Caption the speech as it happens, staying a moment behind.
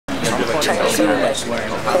trying to post my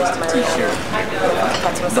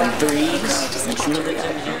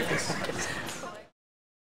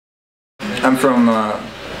I'm from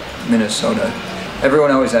Minnesota.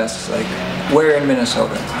 Everyone always asks, like, where in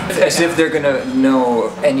Minnesota? As if they're gonna know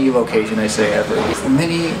any location I say ever.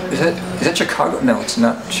 Is that Chicago? No, it's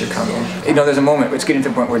not Chicago. You know, there's a moment, it's getting to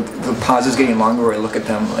the point where the pause is getting longer where I look at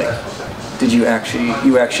them like, you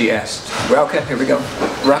actually asked. Well, okay, here we go.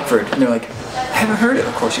 Rockford. And they're like, I haven't heard it.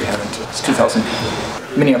 Of course you haven't. It's 2,000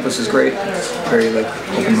 people. Minneapolis is great. It's very like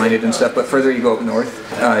open-minded and stuff, but further you go up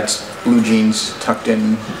north, it's blue jeans, tucked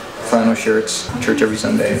in, flannel shirts, church every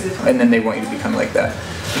Sunday, and then they want you to be kind of like that.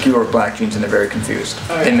 Like you wear black jeans and they're very confused.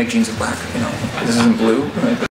 They make jeans in black, you know. This isn't blue. Right?